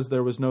part because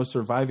there was no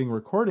surviving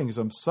recordings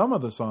of some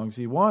of the songs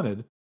he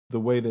wanted the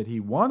way that he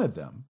wanted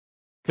them,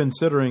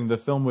 considering the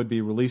film would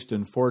be released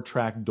in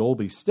 4-track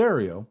Dolby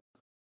stereo,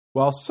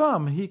 while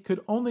some he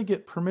could only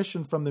get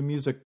permission from the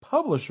music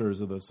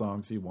publishers of the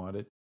songs he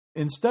wanted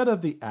instead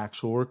of the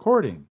actual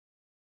recording.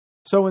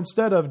 So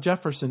instead of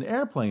Jefferson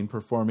Airplane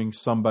performing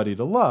Somebody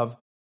to Love,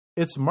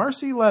 it's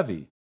Marcy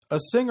Levy, a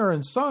singer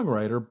and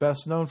songwriter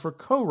best known for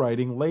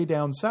co-writing Lay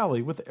Down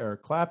Sally with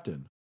Eric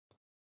Clapton.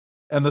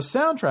 And the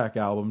soundtrack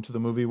album to the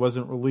movie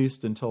wasn't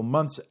released until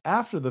months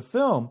after the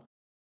film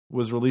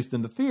was released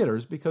into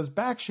theaters because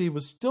Bakshi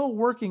was still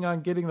working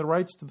on getting the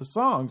rights to the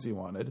songs he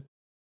wanted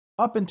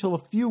up until a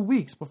few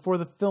weeks before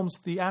the film's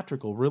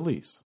theatrical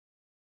release.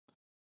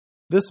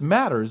 This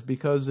matters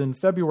because in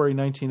February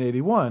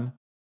 1981,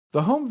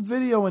 the home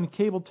video and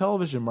cable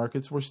television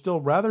markets were still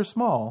rather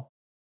small,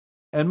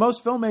 and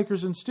most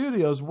filmmakers and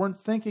studios weren't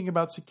thinking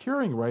about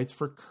securing rights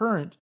for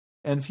current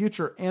and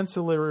future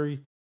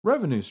ancillary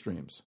revenue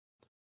streams.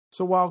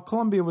 So while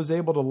Columbia was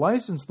able to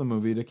license the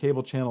movie to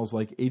cable channels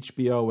like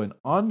HBO and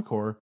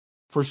Encore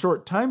for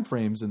short time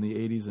frames in the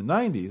 80s and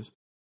 90s,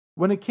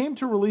 when it came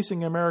to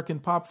releasing American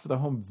Pop for the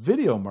home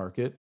video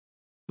market,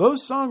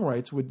 those song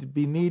rights would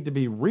need to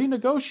be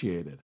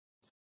renegotiated.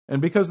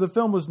 And because the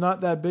film was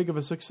not that big of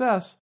a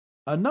success,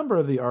 a number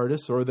of the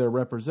artists or their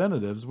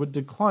representatives would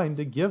decline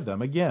to give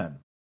them again.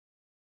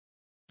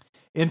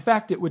 In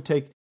fact, it would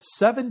take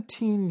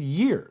 17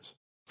 years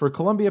for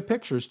Columbia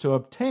Pictures to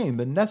obtain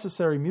the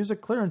necessary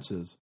music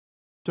clearances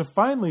to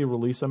finally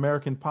release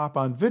American Pop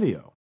on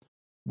video,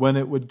 when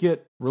it would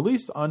get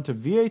released onto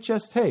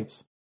VHS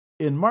tapes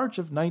in March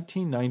of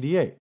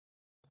 1998.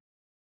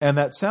 And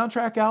that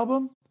soundtrack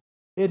album,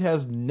 it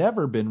has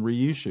never been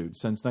reissued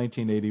since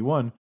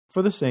 1981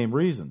 for the same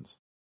reasons.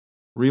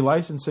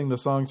 Relicensing the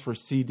songs for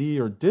CD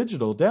or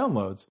digital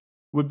downloads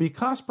would be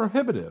cost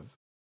prohibitive,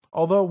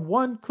 although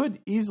one could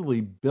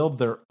easily build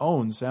their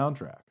own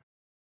soundtrack.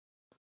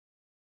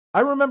 I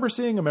remember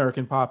seeing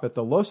American Pop at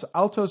the Los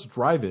Altos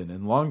Drive-In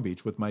in Long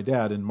Beach with my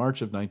dad in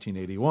March of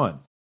 1981.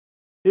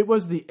 It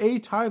was the A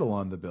title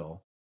on the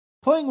bill,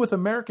 playing with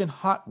American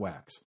Hot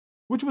Wax,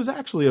 which was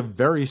actually a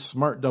very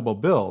smart double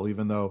bill,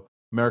 even though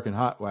American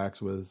Hot Wax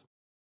was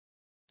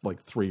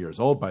like 3 years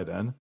old by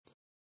then.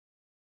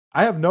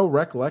 I have no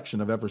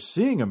recollection of ever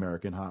seeing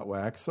American Hot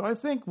Wax, so I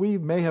think we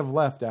may have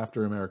left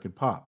after American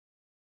Pop.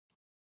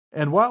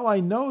 And while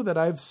I know that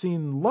I've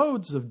seen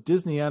loads of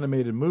Disney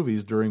animated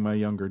movies during my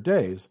younger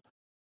days,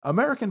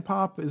 American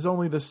Pop is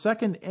only the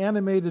second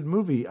animated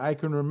movie I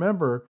can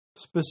remember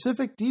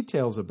specific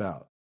details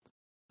about.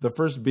 The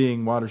first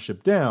being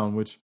Watership Down,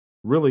 which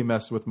really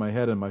messed with my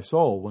head and my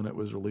soul when it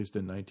was released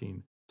in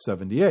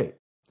 1978.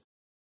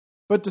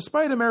 But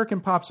despite American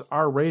Pop's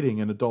R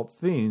rating and adult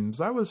themes,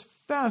 I was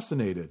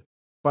fascinated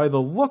by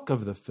the look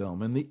of the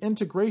film and the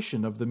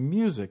integration of the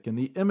music and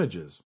the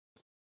images.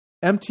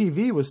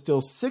 MTV was still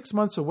 6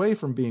 months away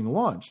from being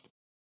launched,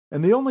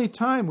 and the only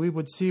time we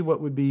would see what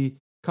would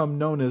become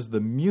known as the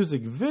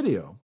music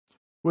video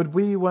would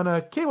be when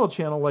a cable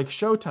channel like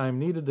Showtime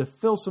needed to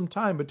fill some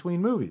time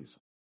between movies.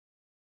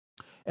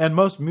 And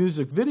most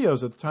music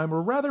videos at the time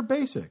were rather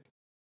basic,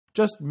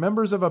 just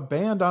members of a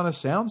band on a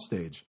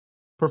soundstage,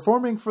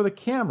 performing for the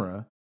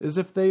camera as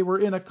if they were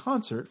in a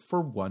concert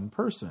for one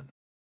person.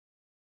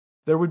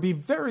 There would be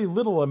very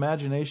little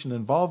imagination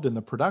involved in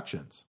the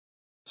productions.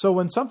 So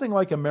when something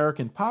like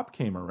American Pop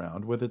came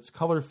around with its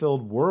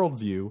color-filled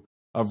worldview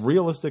of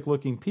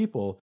realistic-looking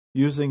people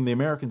using the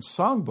American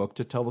songbook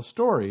to tell a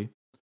story,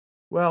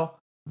 well,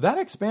 that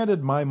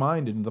expanded my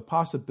mind into the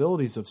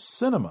possibilities of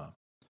cinema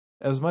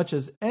as much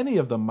as any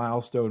of the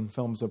milestone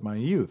films of my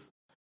youth,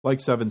 like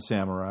Seven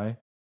Samurai,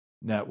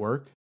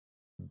 Network,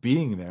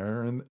 Being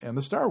There, and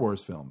the Star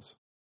Wars films.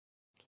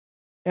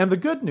 And the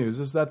good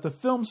news is that the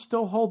film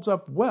still holds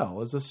up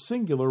well as a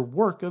singular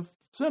work of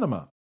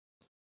cinema.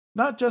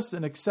 Not just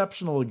an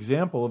exceptional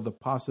example of the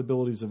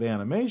possibilities of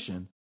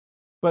animation,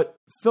 but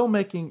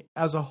filmmaking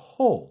as a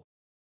whole.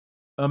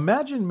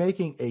 Imagine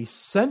making a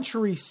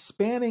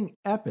century-spanning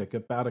epic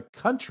about a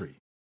country,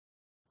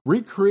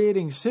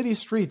 recreating city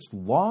streets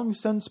long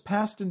since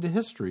passed into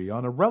history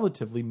on a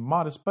relatively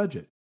modest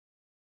budget.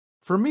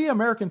 For me,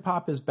 American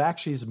Pop is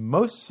Bakshi's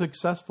most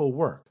successful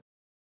work,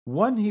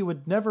 one he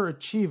would never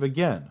achieve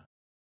again.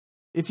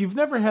 If you've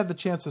never had the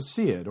chance to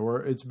see it,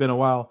 or it's been a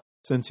while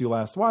since you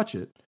last watched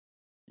it,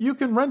 you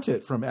can rent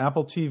it from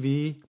Apple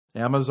TV,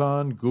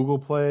 Amazon, Google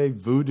Play,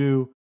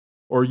 Vudu,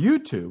 or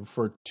YouTube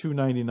for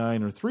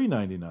 $2.99 or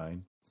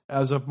 $3.99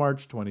 as of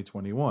March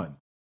 2021.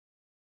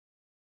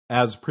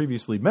 As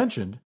previously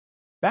mentioned,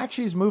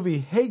 Bakshi's movie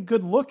Hey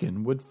Good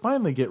Lookin' would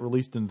finally get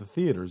released into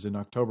theaters in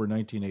October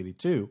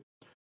 1982,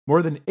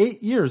 more than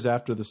 8 years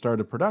after the start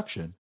of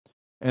production,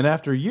 and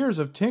after years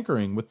of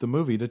tinkering with the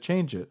movie to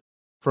change it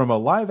from a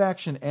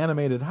live-action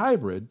animated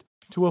hybrid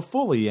to a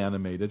fully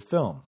animated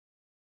film.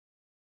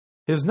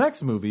 His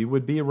next movie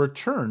would be a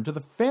return to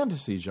the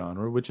fantasy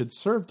genre, which had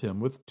served him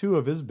with two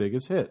of his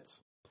biggest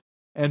hits.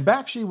 And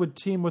Bakshi would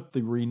team with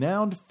the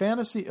renowned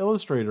fantasy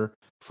illustrator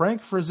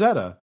Frank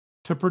Frazetta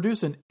to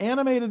produce an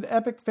animated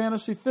epic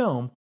fantasy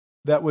film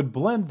that would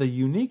blend the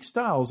unique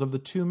styles of the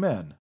two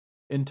men,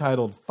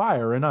 entitled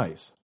Fire and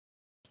Ice.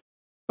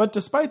 But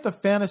despite the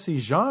fantasy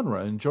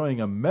genre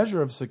enjoying a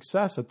measure of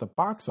success at the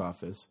box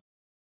office,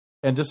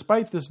 and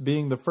despite this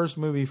being the first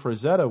movie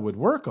Frazetta would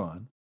work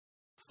on,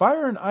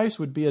 Fire and Ice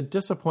would be a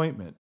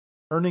disappointment,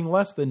 earning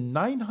less than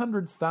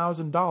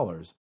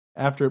 $900,000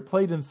 after it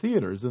played in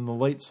theaters in the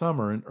late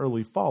summer and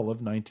early fall of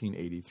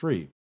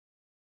 1983.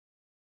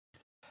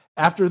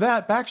 After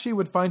that, Bakshi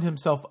would find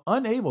himself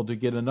unable to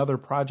get another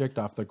project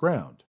off the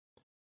ground.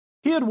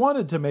 He had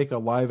wanted to make a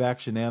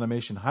live-action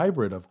animation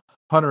hybrid of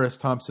Hunter S.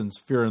 Thompson's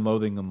Fear and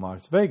Loathing in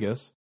Las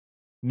Vegas,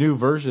 new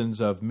versions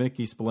of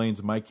Mickey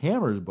Spillane's Mike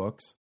Hammer's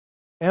books,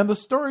 and the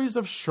stories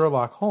of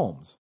Sherlock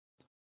Holmes.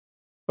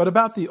 But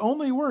about the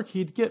only work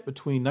he'd get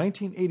between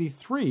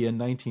 1983 and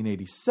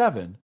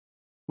 1987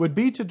 would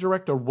be to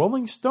direct a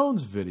Rolling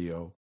Stones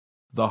video,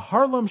 The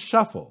Harlem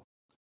Shuffle,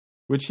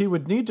 which he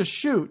would need to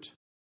shoot,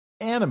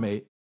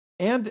 animate,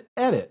 and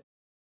edit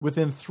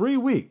within 3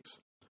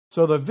 weeks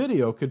so the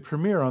video could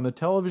premiere on the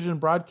television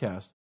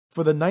broadcast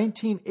for the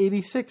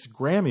 1986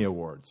 Grammy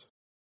Awards.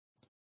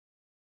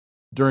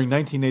 During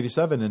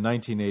 1987 and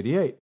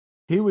 1988,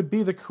 he would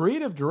be the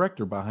creative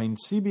director behind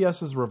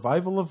CBS's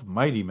revival of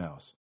Mighty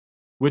Mouse,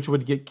 which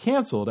would get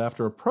canceled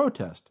after a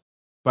protest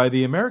by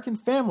the American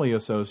Family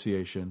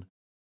Association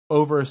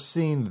over a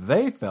scene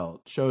they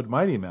felt showed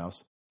Mighty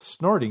Mouse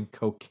snorting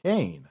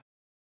cocaine.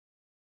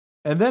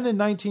 And then in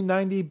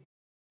 1990,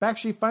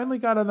 Bakshi finally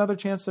got another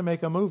chance to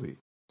make a movie.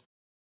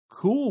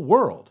 Cool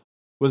World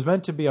was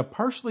meant to be a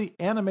partially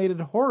animated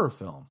horror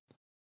film.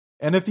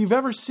 And if you've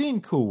ever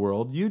seen Cool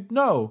World, you'd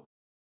know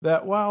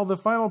that while the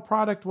final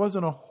product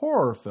wasn't a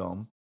horror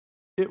film,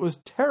 it was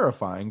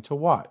terrifying to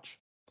watch.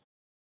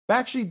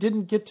 Bakshi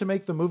didn't get to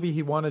make the movie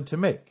he wanted to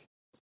make.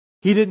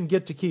 He didn't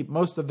get to keep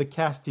most of the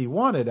cast he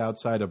wanted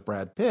outside of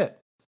Brad Pitt,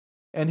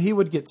 and he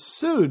would get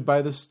sued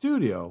by the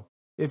studio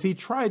if he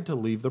tried to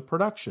leave the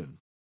production.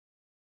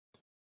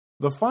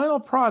 The final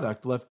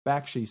product left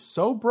Bakshi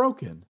so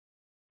broken,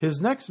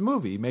 his next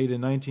movie, made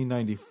in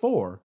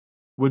 1994,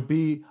 would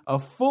be a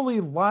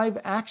fully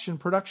live-action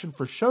production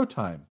for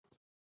Showtime,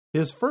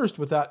 his first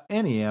without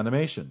any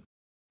animation.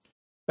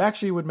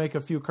 Bakshi would make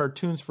a few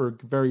cartoons for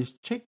various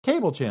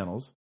cable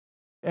channels,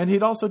 and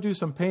he'd also do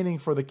some painting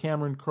for the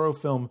Cameron Crowe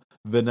film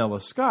Vanilla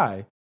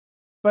Sky,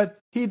 but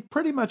he'd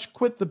pretty much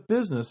quit the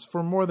business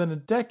for more than a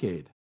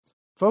decade,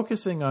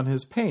 focusing on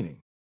his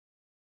painting.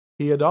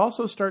 He had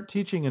also started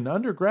teaching an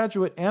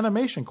undergraduate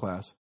animation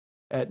class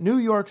at New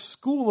York's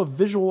School of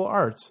Visual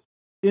Arts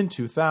in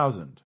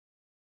 2000.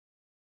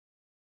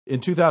 In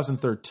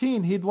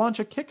 2013, he'd launch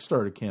a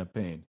Kickstarter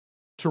campaign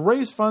to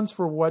raise funds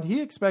for what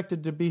he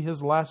expected to be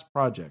his last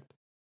project,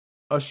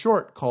 a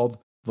short called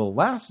The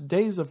Last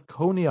Days of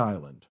Coney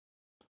Island.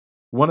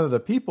 One of the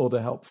people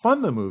to help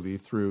fund the movie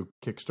through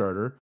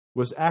Kickstarter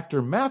was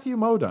actor Matthew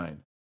Modine,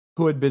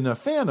 who had been a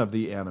fan of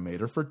the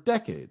animator for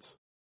decades.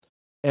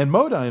 And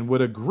Modine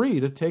would agree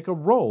to take a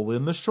role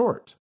in the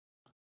short.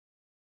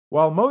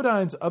 While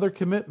Modine's other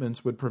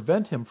commitments would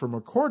prevent him from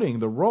recording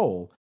the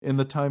role in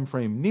the time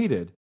frame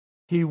needed,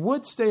 he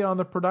would stay on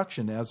the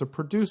production as a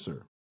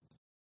producer.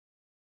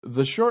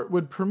 The short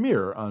would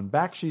premiere on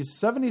Bakshi's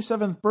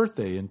 77th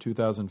birthday in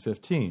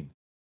 2015,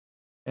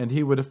 and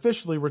he would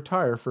officially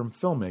retire from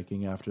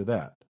filmmaking after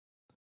that.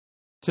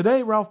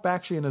 Today, Ralph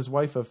Bakshi and his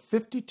wife of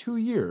 52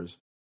 years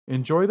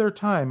enjoy their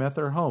time at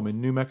their home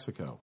in New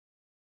Mexico.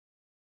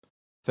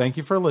 Thank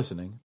you for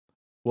listening.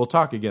 We'll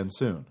talk again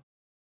soon.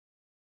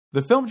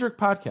 The Film Jerk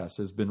podcast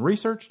has been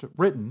researched,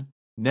 written,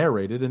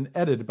 narrated, and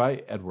edited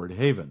by Edward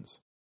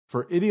Havens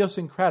for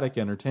Idiosyncratic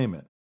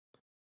Entertainment.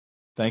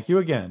 Thank you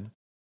again.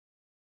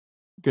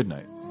 Good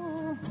night.